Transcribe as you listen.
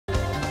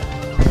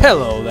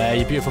Hello there,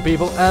 you beautiful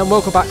people, and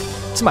welcome back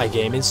to my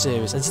gaming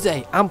series. And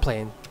today I'm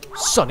playing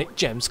Sonic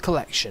Gems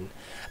Collection.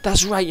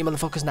 That's right, you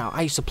motherfuckers. Now,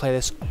 I used to play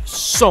this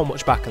so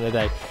much back in the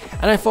day,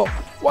 and I thought,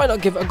 why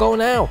not give it a go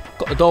now?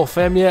 Got the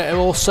Dolphin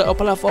all set up,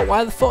 and I thought,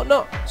 why the fuck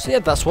not? So yeah,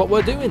 that's what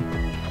we're doing.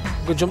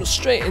 We're gonna jump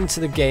straight into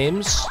the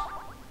games,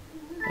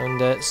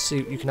 and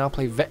see. You can now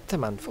play Vector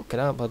Man. Fucking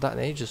hell, I haven't played that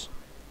in ages.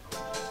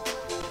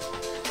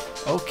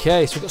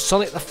 Okay, so we've got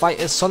Sonic the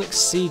Fighter, Sonic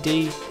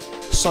CD,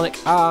 Sonic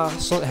R,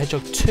 Sonic the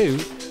Hedgehog 2,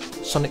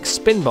 Sonic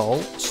Spinball,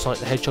 Sonic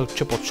the Hedgehog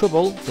Triple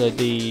Trouble, I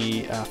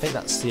think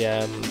that's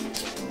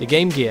the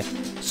Game Gear,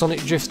 Sonic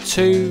Drift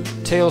 2,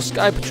 Tails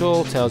Sky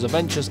Patrol, Tails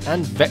Adventures,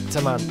 and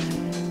Vector Man.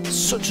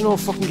 Such an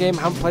old fucking game,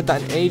 I haven't played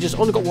that in ages.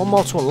 Only got one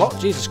more to unlock,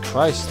 Jesus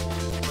Christ.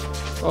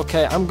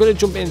 Okay, I'm gonna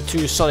jump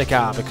into Sonic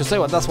R because tell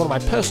you what, that's one of my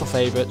personal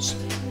favourites.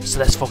 So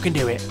let's fucking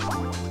do it.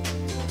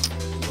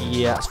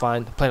 Yeah, that's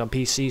fine. I'm playing on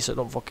PC, so it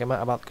don't fucking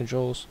matter about the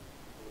controls.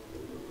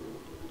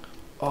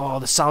 Oh,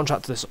 the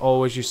soundtrack to this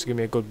always used to give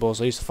me a good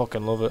buzz. I used to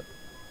fucking love it.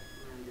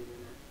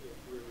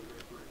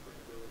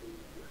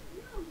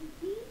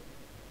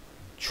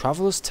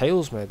 Traveller's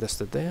Tales made this,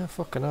 did they?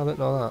 Fucking hell, I didn't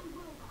know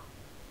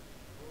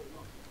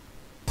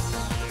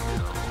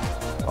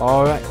that.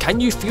 Alright, can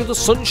you feel the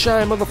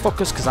sunshine,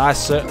 motherfuckers? Because I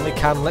certainly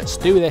can. Let's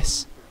do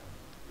this.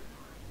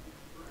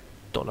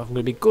 Don't know if I'm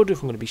going to be good or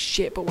if I'm going to be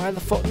shit, but why the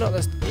fuck not?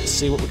 Let's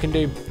see what we can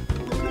do.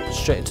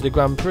 Straight into the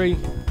Grand Prix.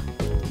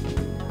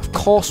 Of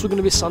course we're going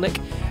to be Sonic.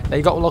 Now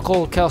you got to unlock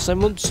all the Chaos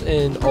Emeralds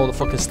in all the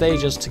fucking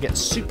stages to get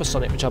Super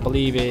Sonic, which I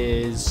believe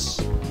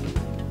is...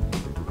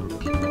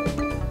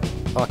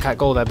 Oh, I can't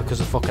go there because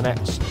of fucking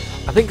X.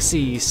 I think it's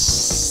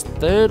the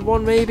third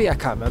one maybe, I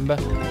can't remember.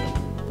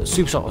 But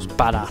Super Sonic was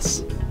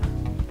badass.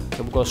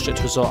 Then we'll go straight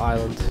to Resort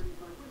Island.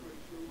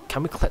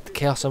 Can we collect the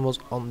Chaos Emeralds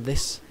on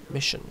this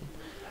mission?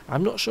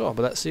 I'm not sure,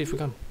 but let's see if we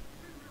can.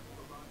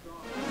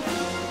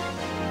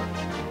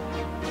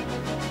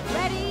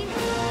 Ready,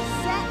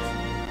 set,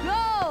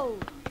 go!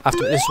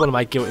 This is one of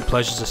my guilty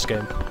pleasures, this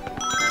game.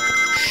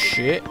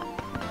 Shit.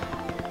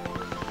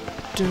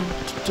 Dun,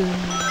 dun, dun.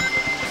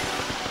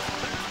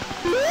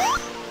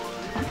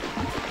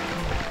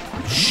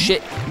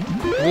 Shit.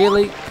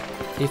 Really?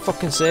 Are you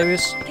fucking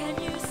serious?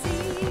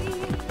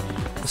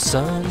 The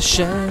sun is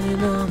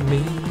shining on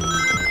me.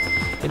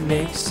 It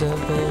makes us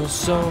feel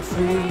so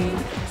free,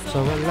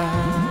 so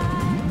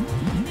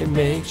alive. It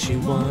makes you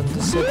want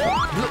to sit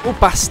back. Little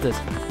bastard.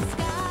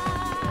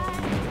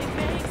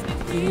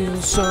 Feel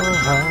so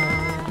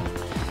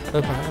high.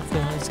 The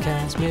fireflies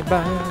cast me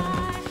by.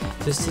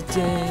 Just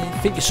today.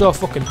 Think you're so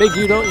fucking big,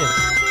 you don't you?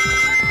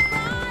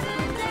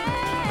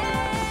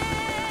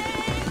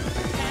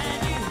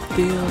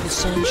 Feel the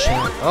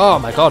sunshine. Oh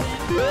my god.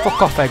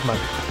 Fuck off, Eggman.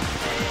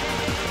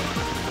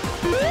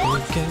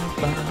 Look out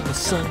by the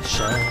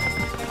sunshine.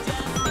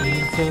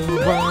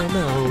 Run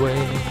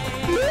away.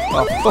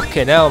 Oh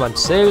fucking hell, man,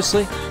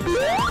 seriously?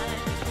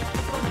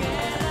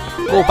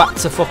 Go back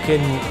to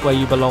fucking where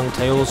you belong,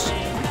 Tails.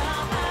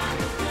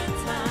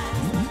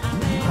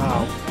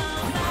 Wow.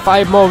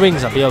 5 more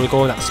rings, I'll be able to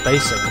go in that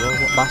space thing, you know?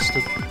 What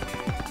bastard.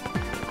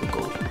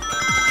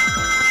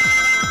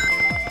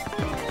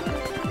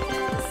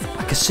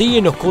 I can see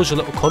you, Knuckles, you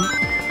little cunt.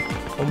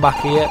 Come back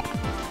here.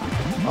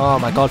 Oh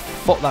my god,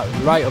 fuck that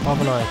right up,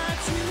 haven't I?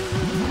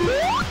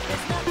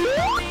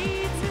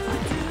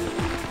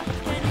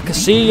 I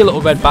see you,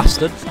 little red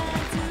bastard.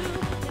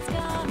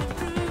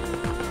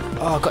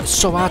 Oh god, it's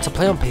so hard to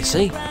play on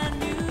PC.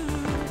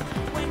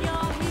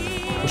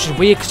 Which is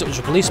weird because it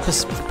was released for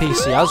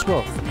PC as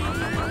well.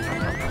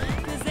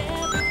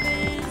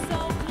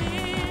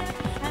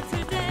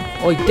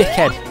 Oi,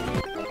 dickhead.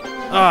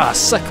 Ah,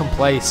 second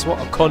place, what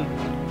a cunt.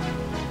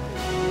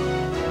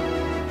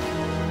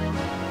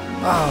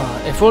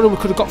 Ah, if only we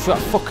could have got through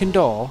that fucking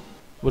door,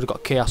 we would have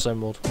got Chaos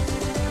Emerald.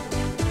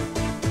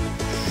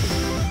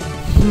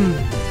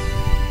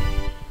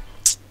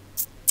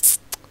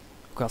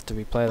 I'll have to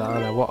replay that,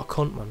 aren't I? What a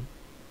cunt, man.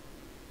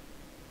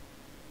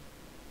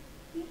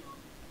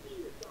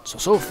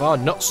 So far,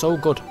 not so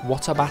good.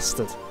 What a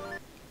bastard.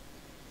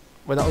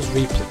 Well, that was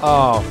replay.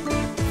 Oh,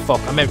 fuck.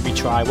 I meant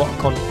retry. What a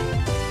cunt.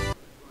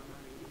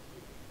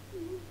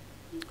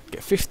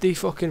 Get 50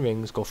 fucking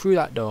rings, go through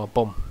that door,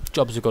 boom.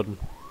 Job's a good one.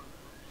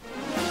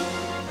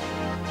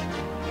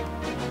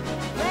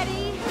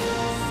 Ready,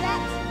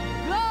 set,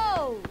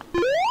 go!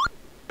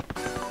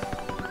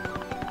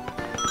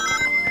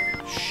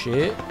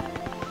 Shit.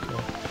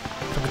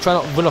 If I can try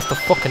not to run off the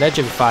fucking edge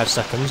every 5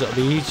 seconds, it'll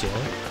be easier.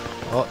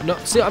 Oh, no,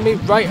 see what I mean?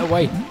 Right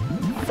away.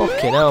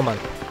 Fucking hell, man.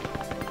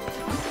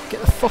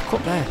 Get the fuck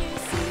up there.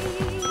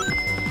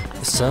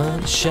 The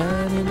sun's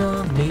shining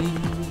on me.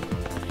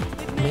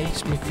 It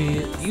makes me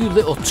feel... You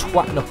little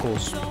twat,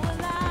 Knuckles.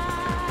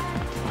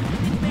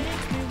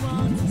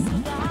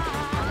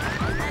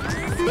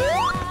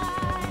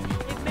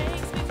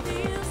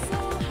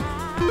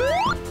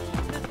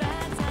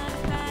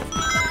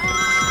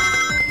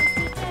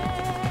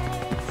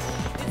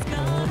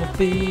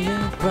 Be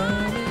a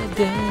brighter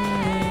day.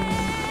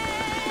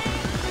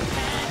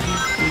 You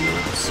feel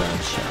the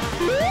sunshine.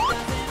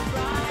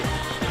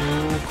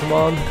 Come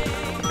on.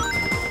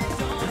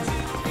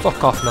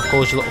 Fuck off,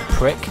 Knuckles, you little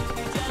prick.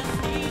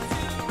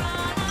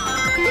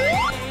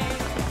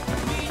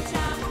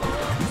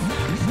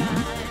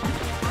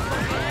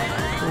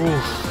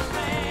 Oof.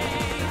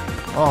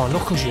 Oh,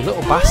 Knuckles, you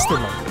little bastard,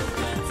 man.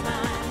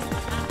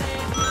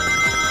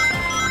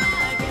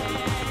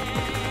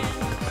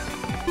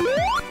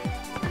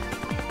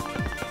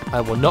 I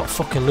will not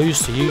fucking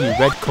lose to you, you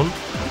red cunt.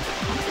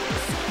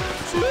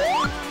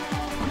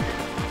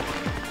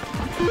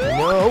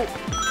 No.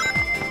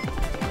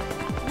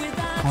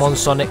 Come on,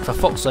 Sonic, for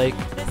fuck's sake.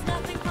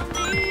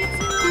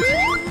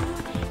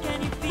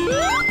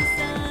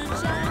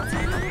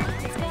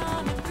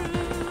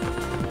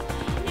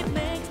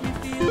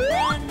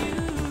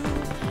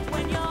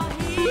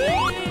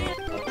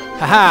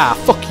 Haha,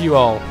 fuck you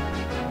all.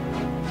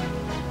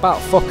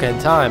 About fucking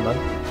time, man.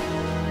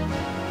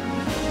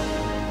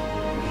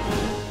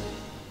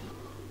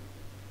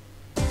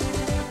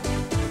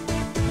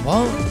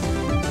 What?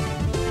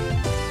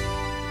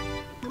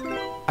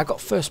 I got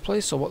first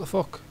place, so what the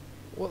fuck?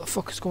 What the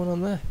fuck is going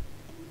on there?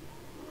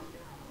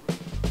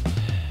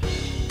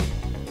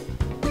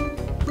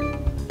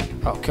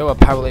 Okay, well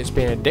apparently it's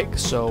being a dick,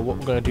 so what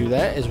we're gonna do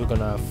there is we're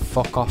gonna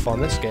fuck off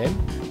on this game.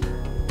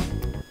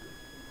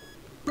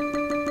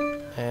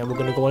 And we're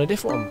gonna go on a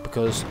different one,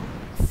 because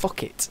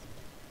fuck it.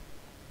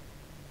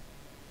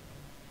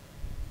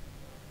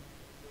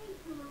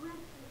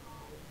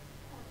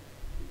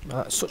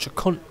 That's such a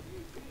cunt.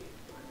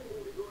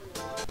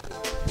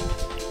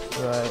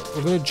 Right,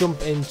 we're going to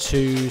jump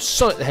into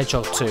Sonic the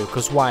Hedgehog 2,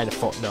 because why the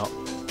fuck not?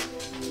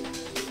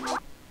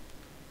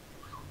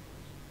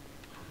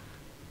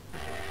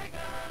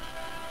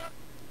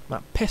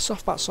 Man, piss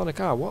off that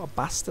Sonic R, what a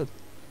bastard.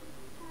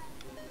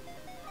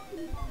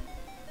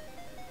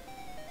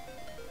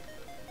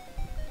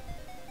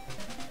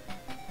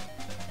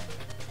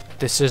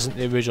 This isn't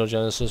the original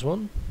Genesis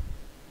one.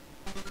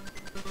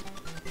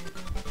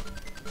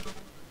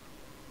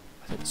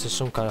 I think this is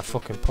some kind of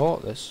fucking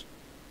port, this.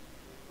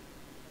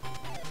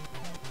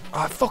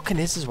 Oh, it fucking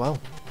is as well.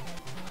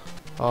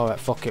 Alright,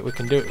 fuck it, we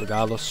can do it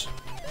regardless.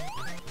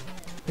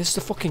 This is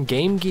the fucking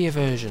Game Gear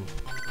version.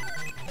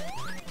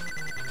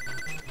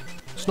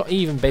 It's not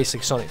even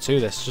basic Sonic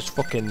 2, this is just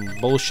fucking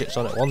bullshit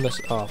Sonic 1,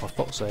 this. Oh, for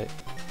fuck's sake.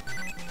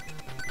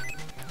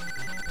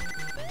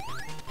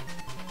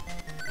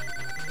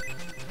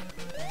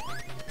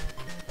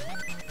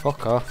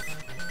 Fuck off.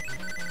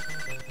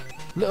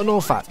 Little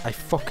known fact, I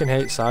fucking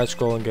hate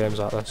side-scrolling games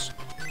like this.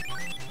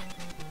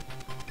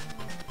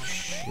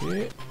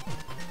 Shit.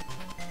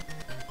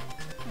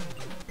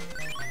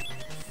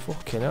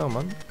 Fucking hell,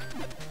 man.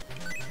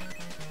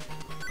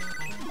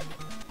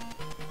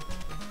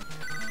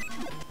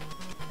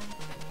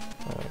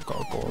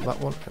 Gotta go on that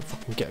one and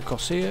fucking get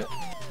across here.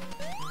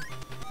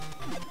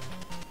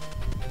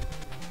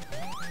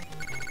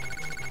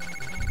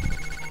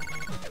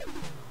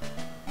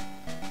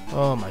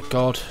 Oh my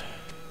god.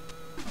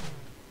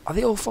 Are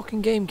they all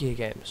fucking Game Gear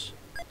games?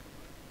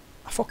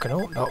 I fucking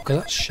hope not, because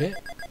that's shit.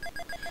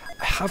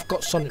 I have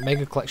got Sonic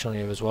Mega Collection on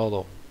here as well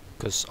though,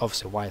 because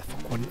obviously why the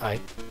fuck wouldn't I?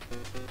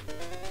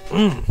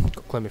 Got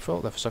to clear my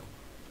throat there for a second.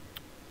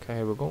 Okay,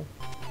 here we go.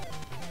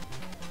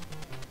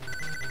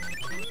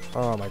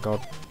 Oh my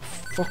god.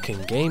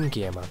 Fucking Game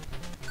Gear, man.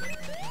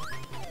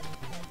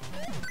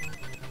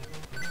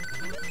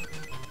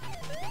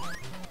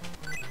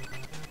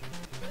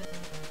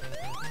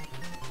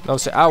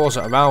 Obviously, I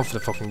wasn't around for the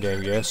fucking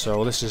Game Gear,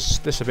 so this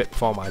is a bit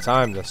before my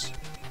time, this.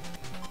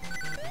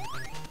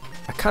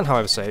 I can,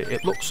 however, say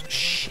it looks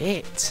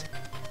shit.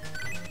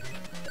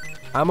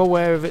 I'm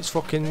aware of its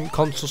fucking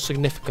console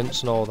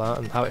significance and all that,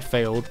 and how it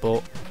failed,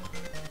 but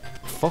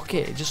fuck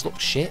it, it just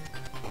looks shit.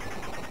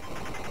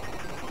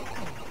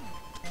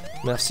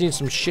 I mean, I've seen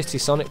some shitty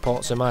Sonic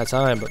ports in my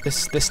time, but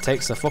this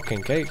takes the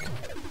fucking cake.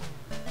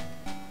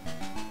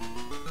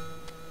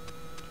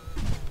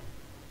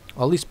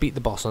 I'll at least beat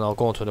the boss and I'll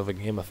go on to another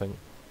game, I think.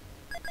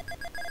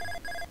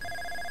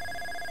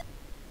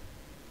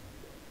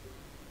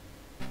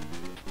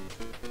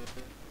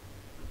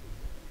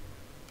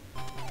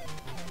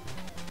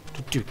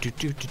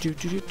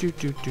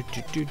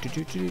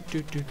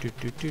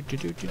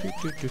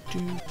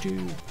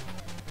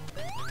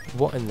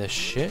 What in the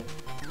shit?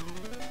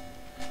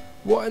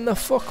 What in the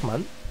fuck,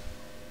 man?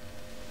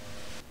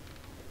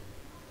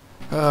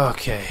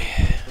 Okay.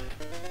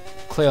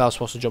 Clearly I was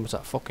supposed to jump into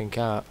that fucking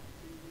cart.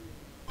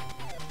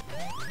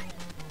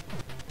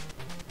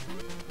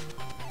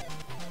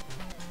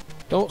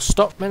 Don't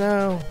stop me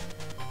now.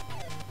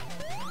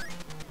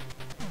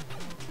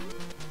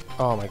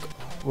 Oh my god.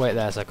 Wait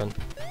there a second.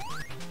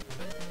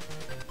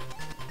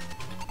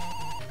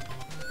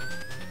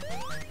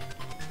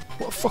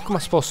 What the fuck am I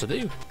supposed to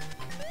do?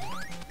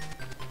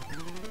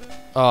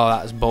 Oh,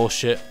 that's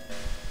bullshit.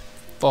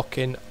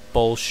 Fucking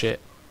bullshit.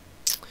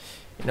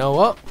 You know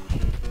what?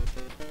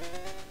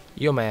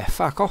 You may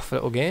fuck off,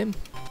 little game.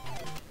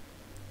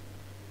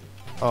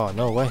 Oh,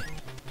 no way.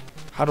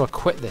 How do I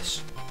quit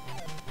this?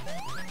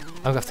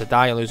 I'm gonna have to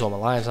die and lose all my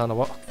lives, aren't I?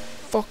 What a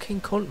fucking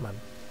cunt, man.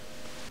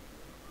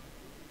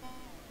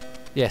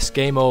 Yes,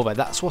 game over.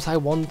 That's what I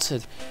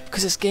wanted.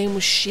 Because this game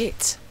was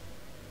shit.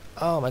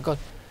 Oh my god.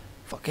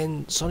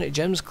 Fucking Sonic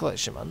Gems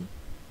collection, man.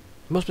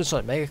 It must have been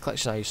Sonic Mega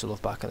collection I used to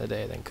love back in the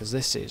day then. Because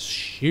this is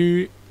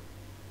shit.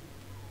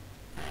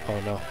 Oh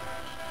no.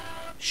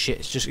 Shit,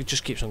 it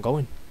just keeps on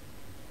going.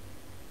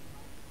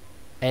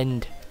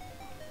 End.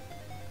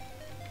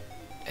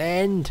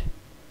 End.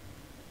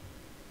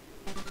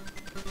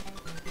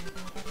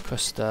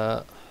 Press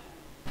start.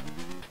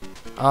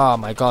 Oh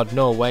my god,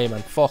 no way,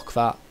 man. Fuck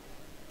that.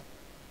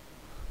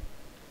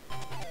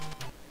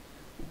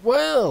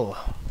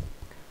 Well,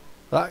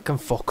 that can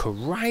fuck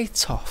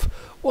right off.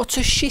 What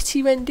a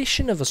shitty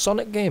rendition of a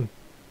Sonic game.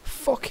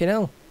 Fucking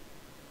hell.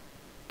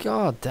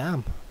 God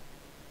damn.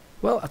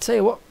 Well, I tell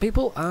you what,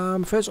 people,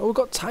 first all we've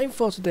got time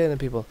for today then,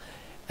 people.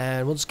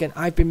 And once again,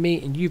 I've been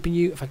me and you've been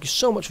you. Thank you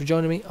so much for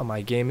joining me on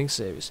my gaming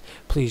series.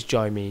 Please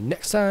join me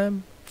next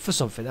time for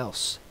something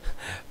else.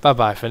 Bye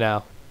bye for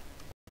now.